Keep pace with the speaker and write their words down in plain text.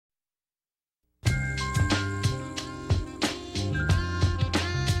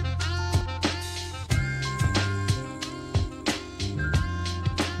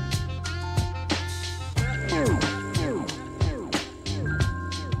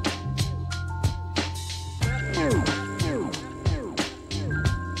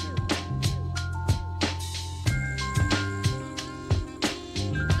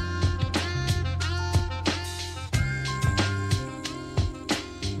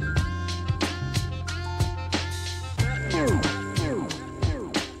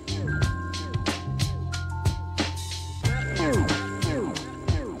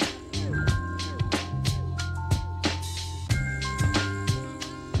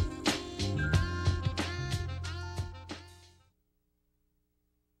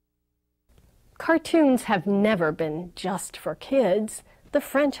Cartoons have never been just for kids. The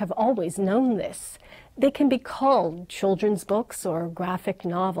French have always known this. They can be called children's books or graphic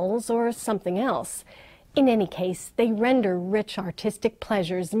novels or something else. In any case, they render rich artistic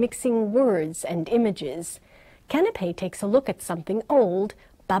pleasures mixing words and images. Canape takes a look at something old,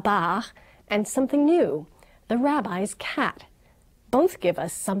 baba, and something new, the rabbi's cat. Both give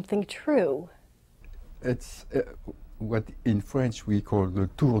us something true. It's what in French we call the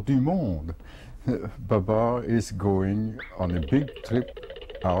tour du monde. Baba is going on a big trip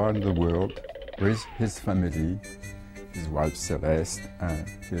around the world with his family, his wife Celeste and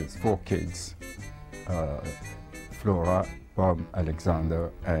his 4 kids, Flora, Bob,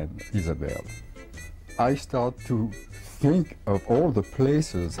 Alexander and Isabel. I start to think of all the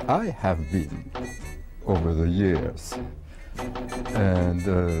places I have been over the years,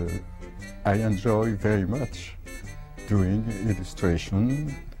 and I enjoy very much doing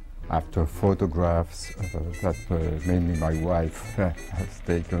illustration after photographs that mainly my wife has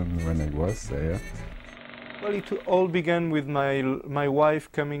taken when I was there. Well, it all began with my wife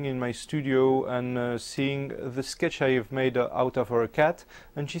coming in my studio and seeing the sketch I have made out of our cat,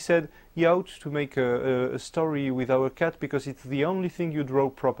 and she said, "You ought to make a story with our cat because it's the only thing you draw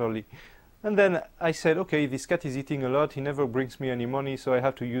properly." And then I said, okay, this cat is eating a lot, he never brings me any money, so I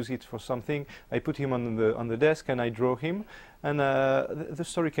have to use it for something. I put him on the desk and I draw him, and the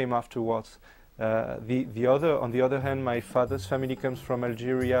story came afterwards. On the other hand, my father's family comes from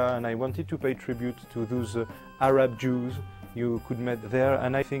Algeria, and I wanted to pay tribute to those Arab Jews you could meet there,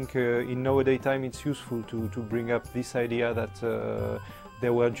 and I think in nowadays time it's useful to bring up this idea that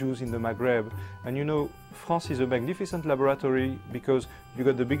there were Jews in the Maghreb. And you know, France is a magnificent laboratory because you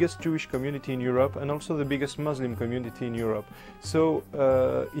got the biggest Jewish community in Europe and also the biggest Muslim community in Europe. So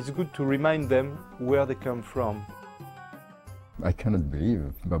it's good to remind them where they come from. I cannot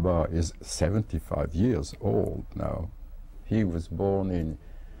believe Baba is 75 years old now. He was born in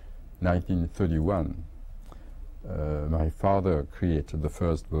 1931. My father created the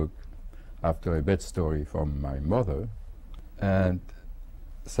first book after a bed story from my mother, and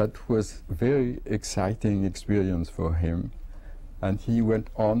that was a very exciting experience for him, and he went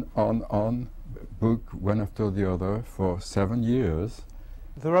on, book one after the other for 7 years.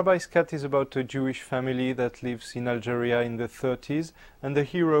 The Rabbi's Cat is about a Jewish family that lives in Algeria in the 30s, and the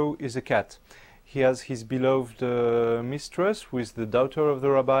hero is a cat. He has his beloved mistress, who is the daughter of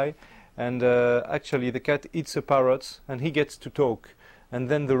the rabbi, and actually the cat eats a parrot and he gets to talk. And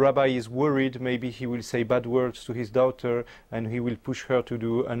then the rabbi is worried, maybe he will say bad words to his daughter and he will push her to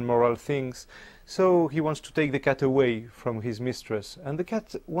do immoral things. So he wants to take the cat away from his mistress. And the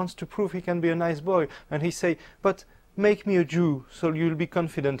cat wants to prove he can be a nice boy. And he say, "But make me a Jew, so you'll be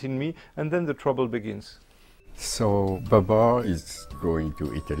confident in me." And then the trouble begins. So Baba is going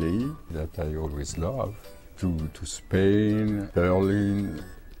to Italy, that I always love, to Spain, Berlin,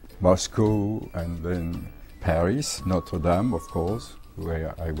 Moscow, and then Paris, Notre Dame, of course,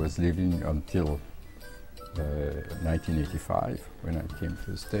 where I was living until 1985, when I came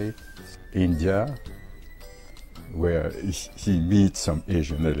to the States. India, where he meets some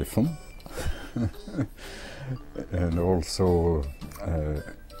Asian elephant. And also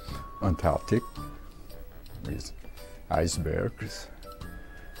Antarctic, with icebergs,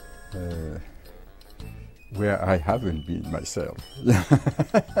 where I haven't been myself.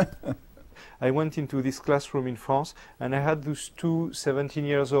 I went into this classroom in France and I had those 2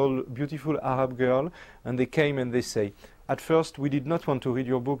 17-year-old beautiful Arab girls, and they came and they say, "At first we did not want to read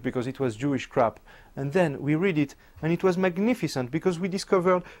your book because it was Jewish crap, and then we read it and it was magnificent because we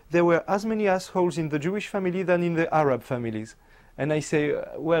discovered there were as many assholes in the Jewish family than in the Arab families." And I say,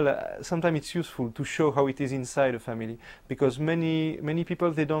 sometimes it's useful to show how it is inside a family, because many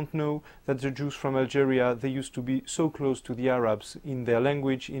people, they don't know that the Jews from Algeria, they used to be so close to the Arabs in their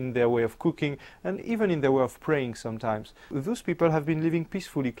language, in their way of cooking, and even in their way of praying sometimes. Those people have been living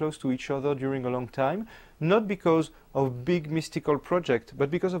peacefully close to each other during a long time, not because of big mystical project,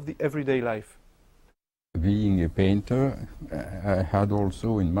 but because of the everyday life. Being a painter, I had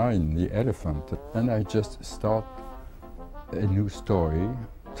also in mind the elephant, and I just start a new story,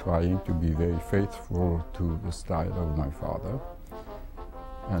 trying to be very faithful to the style of my father.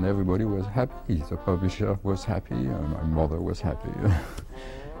 And everybody was happy. The publisher was happy, and my mother was happy.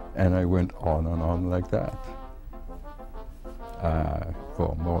 And I went on and on like that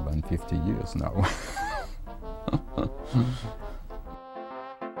for more than 50 years now.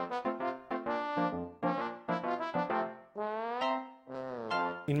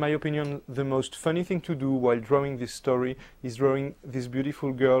 In my opinion, the most funny thing to do while drawing this story is drawing this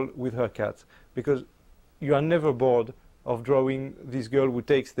beautiful girl with her cat, because you are never bored of drawing this girl who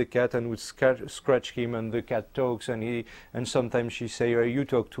takes the cat and would scratch him, and the cat talks, and sometimes she say, oh, you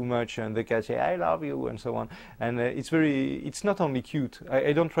talk too much, and the cat say, I love you, and so on. And it's not only cute.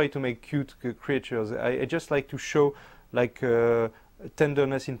 I don't try to make cute creatures. I just like to show like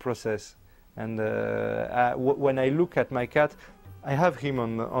tenderness in process. And when I look at my cat, I have him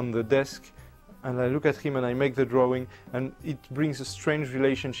on the desk, and I look at him and I make the drawing, and it brings a strange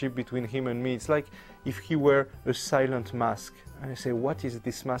relationship between him and me. It's like if he were a silent mask, and I say, what is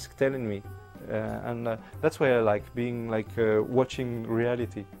this mask telling me? And that's why I like being like watching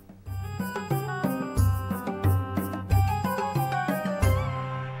reality.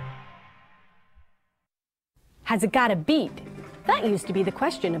 Has it got a beat? That used to be the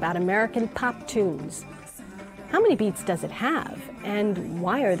question about American pop tunes. How many beats does it have? And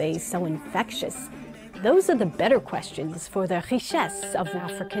why are they so infectious? Those are the better questions for the richesse of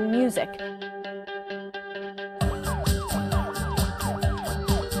African music.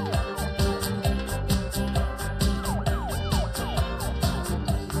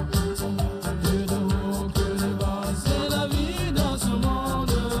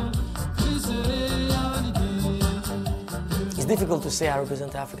 It's difficult to say I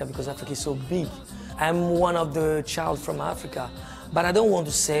represent Africa because Africa is so big. I'm one of the child from Africa, but I don't want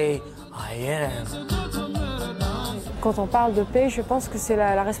to say I am. Quand on parle de paix, je pense que c'est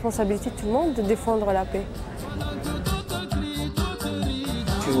la responsabilité de tout le monde de défendre la paix.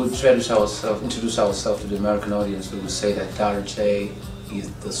 If we would introduce ourselves to the American audience, we would say that Dollar J is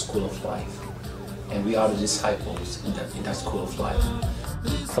the school of life, and we are the disciples in that school of life.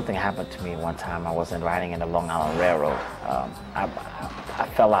 Something happened to me one time. I wasn't riding in the Long Island Railroad. I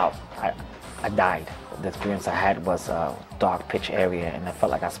fell out. I died. The experience I had was a dark pitch area, and I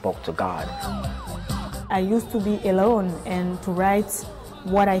felt like I spoke to God. I used to be alone and to write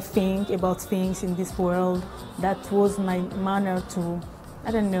what I think about things in this world. That was my manner to, I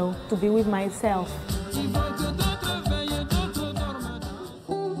don't know, to be with myself.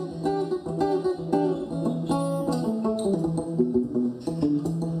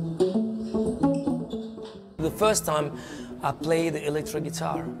 The first time I played the electric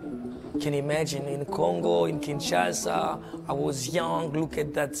guitar, can you imagine, in Congo, in Kinshasa, I was young, look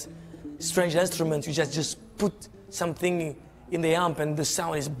at that strange instrument, you just put something in the amp and the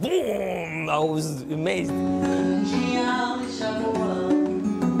sound is boom! I was amazed.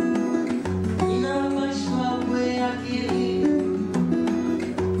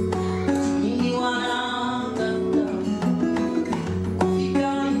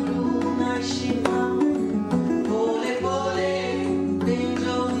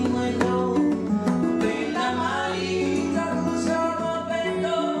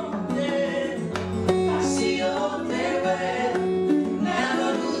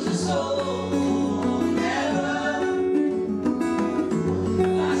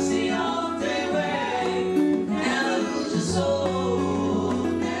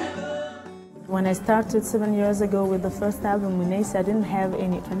 When I started 7 years ago with the first album, Munace, I didn't have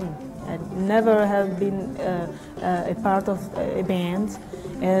any training. I never have been a part of a band,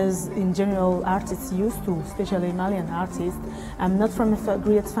 as in general artists used to, especially Malian artists. I'm not from a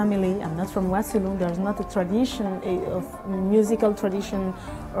great family, I'm not from Wasilou. There's not a tradition of musical tradition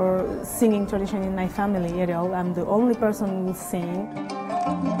or singing tradition in my family at all. I'm the only person who sing.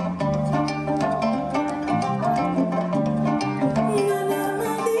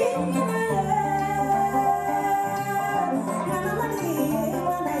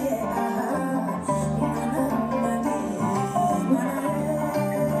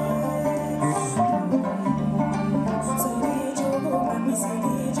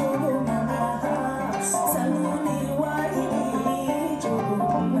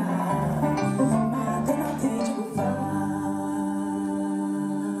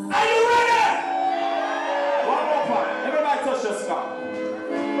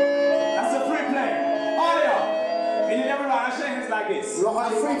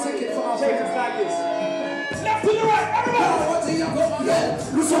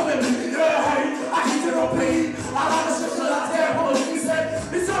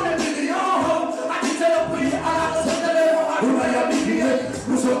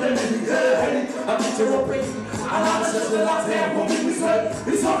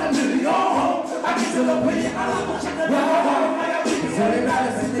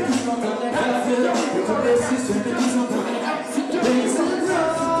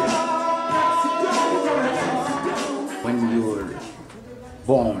 When you're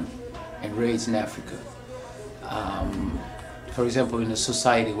born and raised in Africa, for example, in a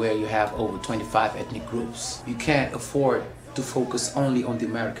society where you have over 25 ethnic groups, you can't afford to focus only on the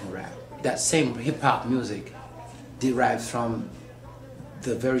American rap. That same hip-hop music derived from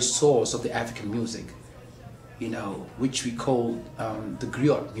the very source of the African music, you know, which we call the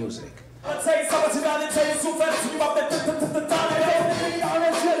griot music.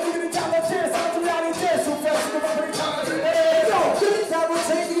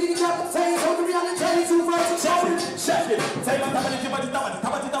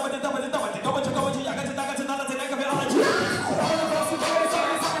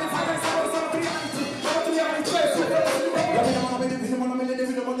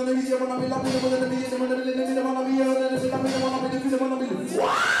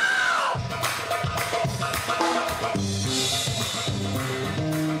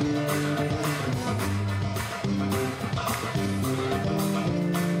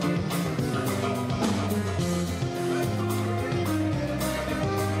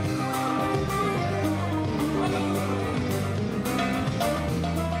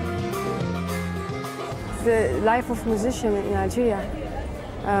 The life of musician in Algeria,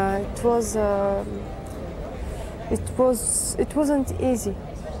 it wasn't easy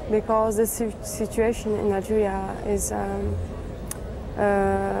because the situation in Algeria is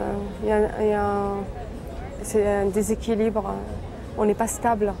c'est un déséquilibre. On n'est pas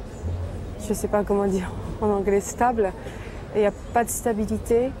stable. Je ne sais pas comment dire en anglais stable. Il n'y a pas de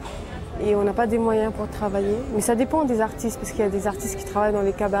stabilité. Et on n'a pas des moyens pour travailler. Mais ça dépend des artistes, parce qu'il y a des artistes qui travaillent dans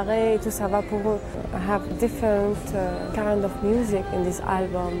les cabarets et tout, ça va pour eux. I have different kind of music in this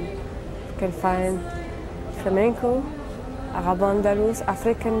album. You can find flamenco, Arabo-Andalus,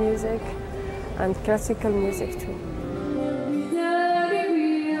 African music, and classical music too.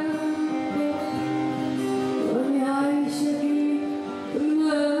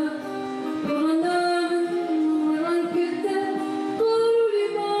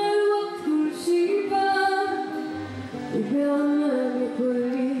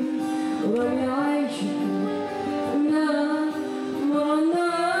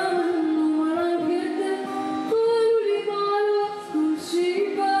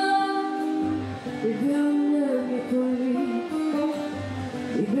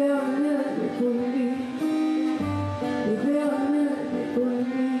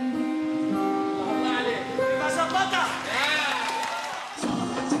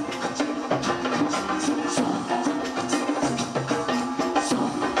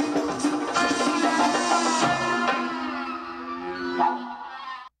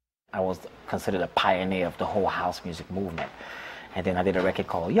 I was considered a pioneer of the whole house music movement. And then I did a record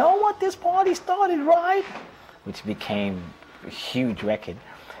called Yo, What This Party Started, Right? Which became a huge record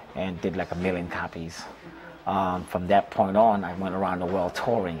and did like 1 million copies. From that point on, I went around the world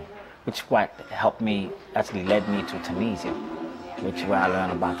touring, which what helped me, actually led me to Tunisia, which is where I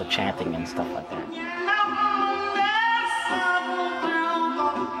learned about the chanting and stuff like that.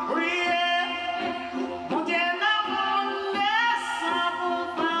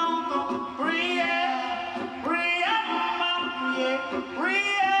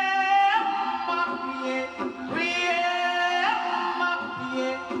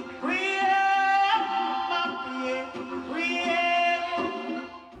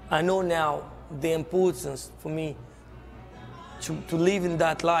 I know now the importance for me to live in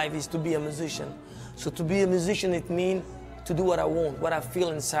that life is to be a musician. So to be a musician, it means to do what I want, what I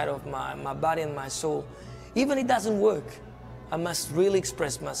feel inside of my body and my soul. Even if it doesn't work, I must really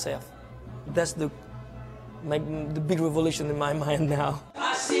express myself. That's the big revolution in my mind now.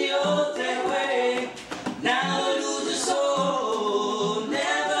 I see your way, now lose the soul,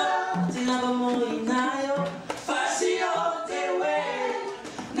 never more denial. I see your way,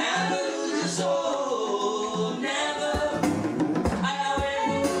 now lose the soul, never.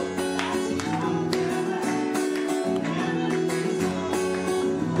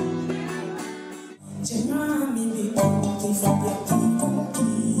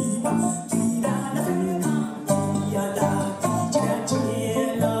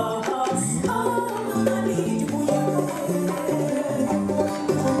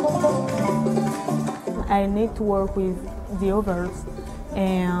 I need to work with the others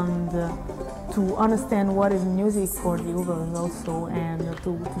and to understand what is music for the others also, and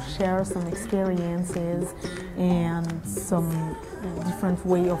to share some experiences and some different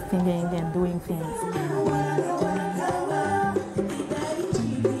way of thinking and doing things.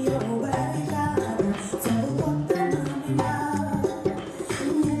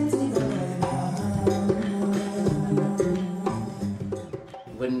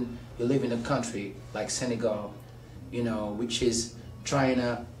 When you live in a country like Senegal, you know, which is trying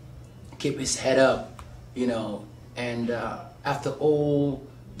to keep its head up, you know, and after all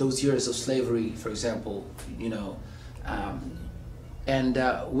those years of slavery, for example, you know, and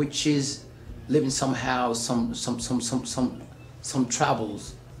which is living somehow some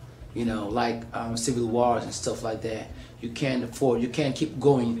troubles, you know, like civil wars and stuff like that. You can't keep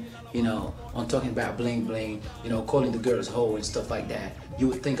going, you know, on talking about bling bling, you know, calling the girls hoe and stuff like that. You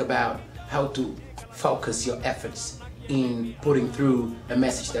would think about how to focus your efforts in putting through a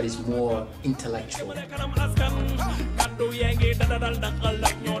message that is more intellectual.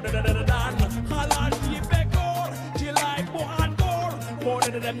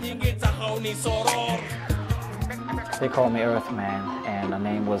 They call me Earthman, and the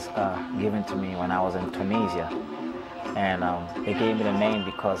name was given to me when I was in Tunisia. And they gave me the name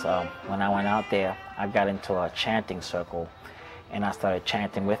because when I went out there, I got into a chanting circle, and I started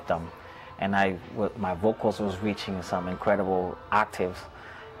chanting with them. And my vocals was reaching some incredible octaves,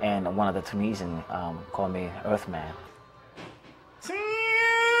 and one of the Tunisians called me Earthman.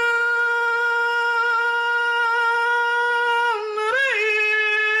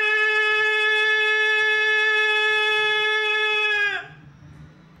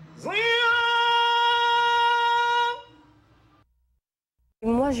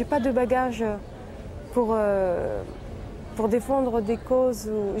 Moi, j'ai pas de bagage pour défendre des causes.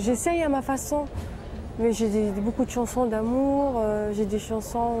 J'essaye à ma façon, mais j'ai beaucoup de chansons d'amour, j'ai des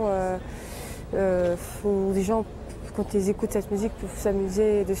chansons où des gens, quand ils écoutent cette musique, peuvent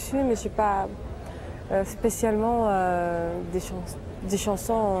s'amuser dessus, mais j'ai pas spécialement des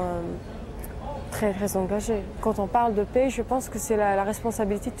chansons très, très engagées. Quand on parle de paix, je pense que c'est la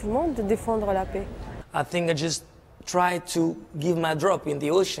responsabilité de tout le monde de défendre la paix. I think I just try to give my drop in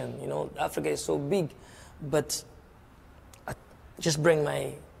the ocean. You know, Africa is so big, but I just bring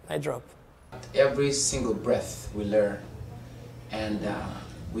my drop. Every single breath we learn, and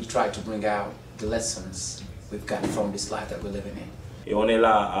we try to bring out the lessons we've got from this life that we're living in. Et on est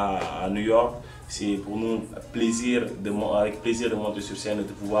là à New York, c'est pour nous avec plaisir de monter sur scène et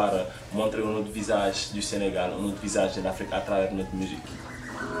de pouvoir montrer un autre visage du Sénégal, un autre visage de l'Afrique à travers notre musique.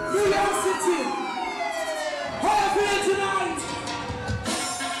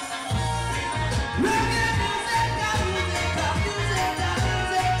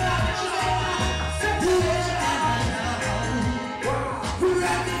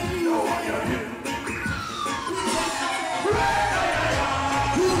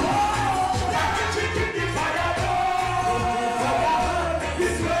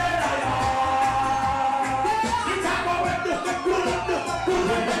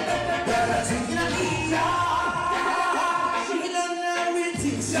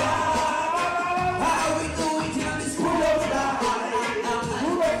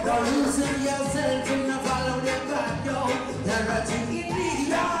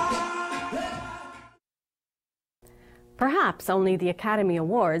 Perhaps only the Academy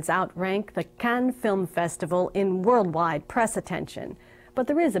Awards outrank the Cannes Film Festival in worldwide press attention. But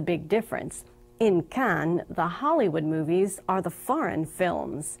there is a big difference. In Cannes, the Hollywood movies are the foreign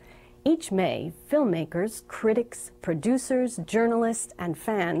films. Each May, filmmakers, critics, producers, journalists, and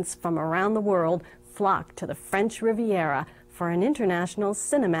fans from around the world flock to the French Riviera for an international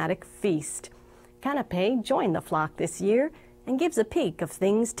cinematic feast. Canape joined the flock this year and gives a peek of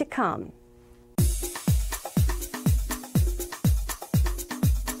things to come.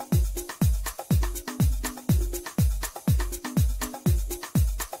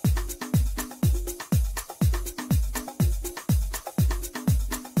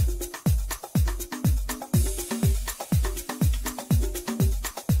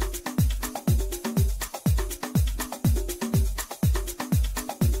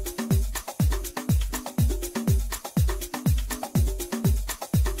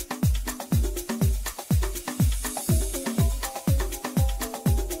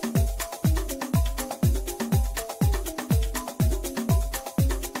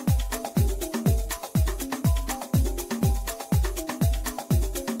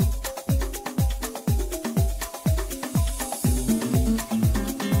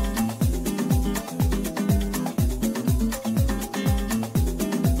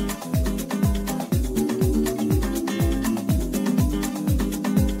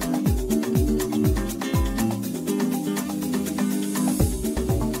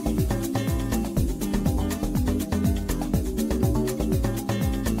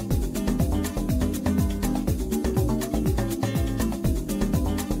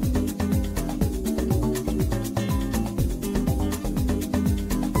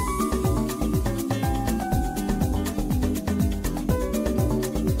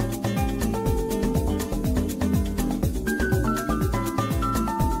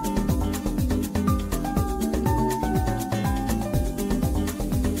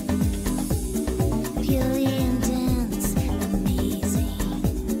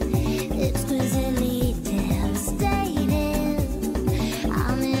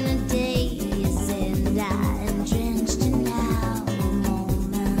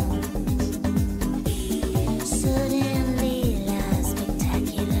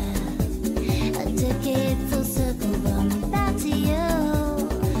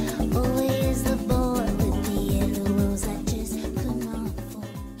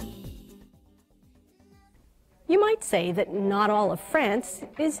 say that not all of France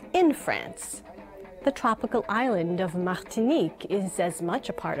is in France. The tropical island of Martinique is as much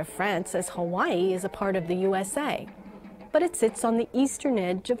a part of France as Hawaii is a part of the USA. But it sits on the eastern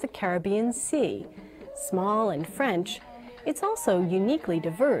edge of the Caribbean Sea. Small and French, it's also uniquely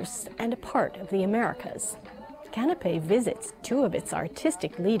diverse and a part of the Americas. Canape visits two of its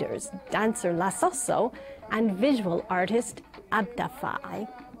artistic leaders, dancer Lassoso and visual artist Abdafai.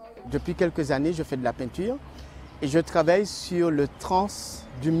 Depuis quelques années, je fais de la peinture et je travaille sur le trans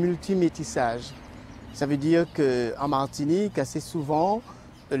du multimétissage. Ça veut dire qu'en Martinique, assez souvent,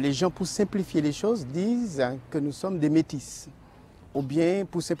 les gens, pour simplifier les choses, disent que nous sommes des métis. Ou bien,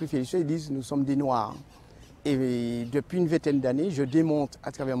 pour simplifier les choses, ils disent que nous sommes des noirs. Et depuis une vingtaine d'années, je démontre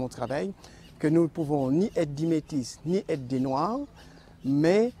à travers mon travail que nous ne pouvons ni être des métis, ni être des noirs,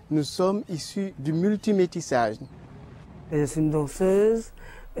 mais nous sommes issus du multimétissage. Je suis une danseuse,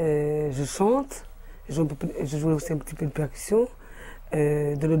 je chante, je joue aussi un petit peu de percussion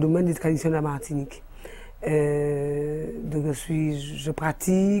dans le domaine des traditions de la Martinique. Donc je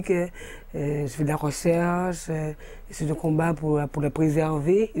pratique, je fais de la recherche, je fais de combat pour le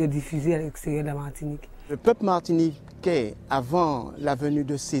préserver et le diffuser à l'extérieur de la Martinique. Le peuple martiniquais, avant la venue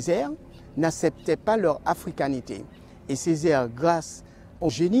de Césaire, n'acceptait pas leur africanité. Et Césaire, grâce au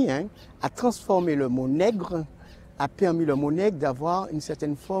génie, a transformé le mot nègre, a permis le mot nègre d'avoir une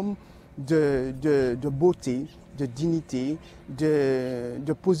certaine forme de beauté, de dignité,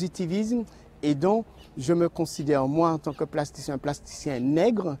 de positivisme. Et donc, je me considère, moi, en tant que plasticien, un plasticien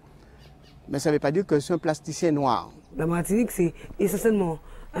nègre, mais ça ne veut pas dire que je suis un plasticien noir. La Martinique, c'est essentiellement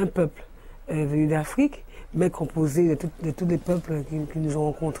un peuple venu d'Afrique, mais composé de tous les peuples qui nous ont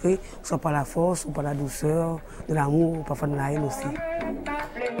rencontrés, soit par la force, ou par la douceur, de l'amour, parfois de la haine aussi.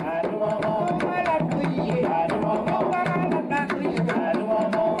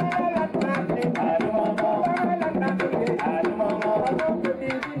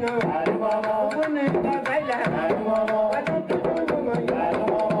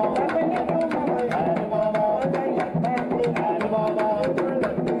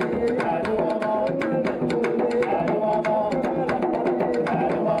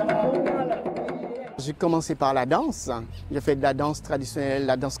 J'ai commencé par la danse. J'ai fait de la danse traditionnelle,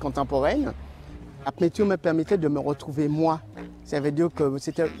 la danse contemporaine. La peinture me permettait de me retrouver moi. Ça veut dire que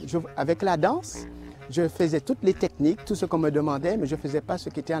avec la danse, je faisais toutes les techniques, tout ce qu'on me demandait, mais je ne faisais pas ce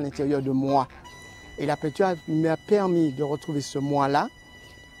qui était à l'intérieur de moi. Et la peinture m'a permis de retrouver ce moi-là.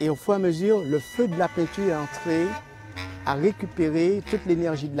 Et au fur et à mesure, le feu de la peinture est entré à récupérer toute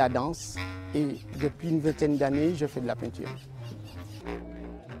l'énergie de la danse. Et depuis une vingtaine d'années, je fais de la peinture.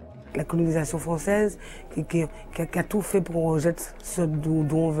 La colonisation française qui a tout fait pour qu'on rejette ce d'où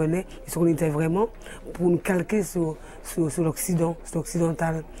on venait, ce qu'on était vraiment, pour nous calquer sur l'Occident, sur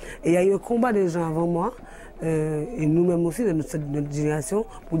l'occidental. Et il y a eu un combat des gens avant moi, et nous-mêmes aussi, de notre génération,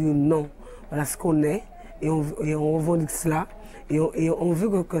 pour dire non, voilà ce qu'on est, et on revendique cela, et on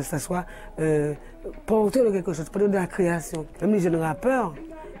veut que ça soit porteur de quelque chose, porteur de la création. Même les jeunes rappeurs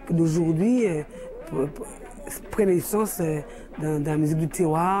d'aujourd'hui prennent naissance dans la musique du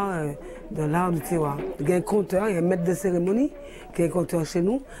terroir, dans l'art du terroir. Il y a un conteur, il y a un maître de cérémonie qui est un conteur chez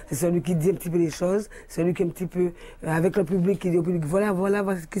nous. C'est celui qui dit un petit peu les choses, celui qui est un petit peu avec le public, qui dit au public voilà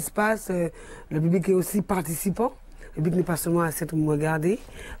ce qui se passe. Le public est aussi participant. Le public n'est pas seulement à cette me regarder,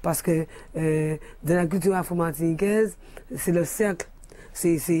 parce que dans la culture afro-martiniquaise, c'est le cercle.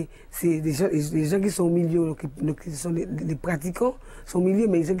 C'est les gens qui sont au milieu, qui sont les pratiquants sont au milieu,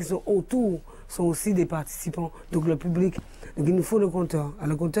 mais les gens qui sont autour sont aussi des participants, donc le public. Donc il nous faut le compteur. Alors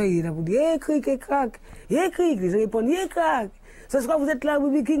le compteur, il est là pour dire « cric, et crac !»« cric !» Les gens répondent « crac !» Ce soir vous êtes là,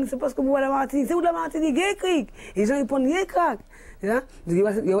 Bibi King, c'est parce que vous voyez la Martinique. C'est où la Martinique ? Cric !» Les gens répondent « crac !» Donc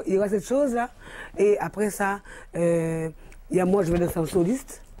il y aura cette chose-là. Et après ça, il y a moi, je vais danser en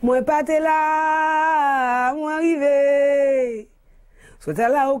soliste. « Moi pas t'es là, moi arrivé. Soit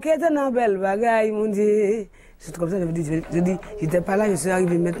là, ok, t'es dans belle bagaille, mon Dieu. » C'est comme ça, je dis, j'étais pas là, je suis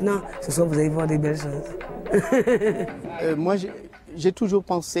arrivé maintenant. Ce soir, vous allez voir des belles choses. Moi, j'ai toujours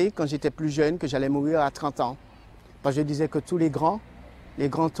pensé, quand j'étais plus jeune, que j'allais mourir à 30 ans. Parce que je disais que tous les grands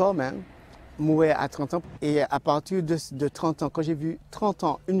hommes, mouraient à 30 ans. Et à partir de 30 ans, quand j'ai vu 30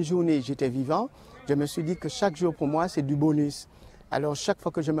 ans, une journée, j'étais vivant, je me suis dit que chaque jour, pour moi, c'est du bonus. Alors, chaque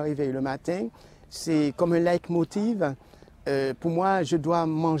fois que je me réveille le matin, c'est comme un leitmotiv. Pour moi, je dois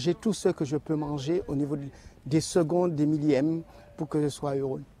manger tout ce que je peux manger au niveau des secondes, des millièmes, pour que je sois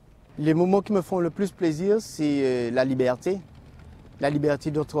heureux. Les moments qui me font le plus plaisir, c'est la liberté. La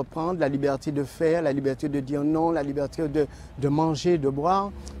liberté d'entreprendre, la liberté de faire, la liberté de dire non, la liberté de manger, de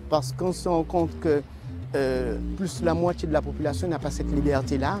boire, parce qu'on se rend compte que plus la moitié de la population n'a pas cette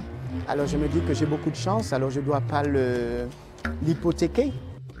liberté-là. Alors je me dis que j'ai beaucoup de chance, alors je ne dois pas l'hypothéquer.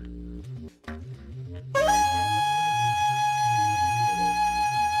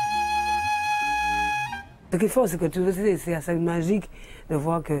 Ce qui est fort, c'est que tu sais, c'est assez magique de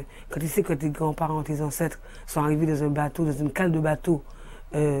voir que quand tu sais que tes grands-parents, tes ancêtres sont arrivés dans un bateau, dans une cale de bateau,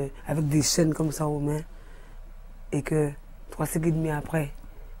 avec des chaînes comme ça aux mains, et que 3 siècles et demi après,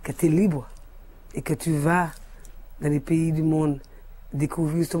 que tu es libre, et que tu vas dans les pays du monde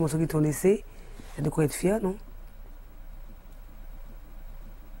découvrir justement ce qu'ils t'ont laissé, c'est de quoi être fier, non?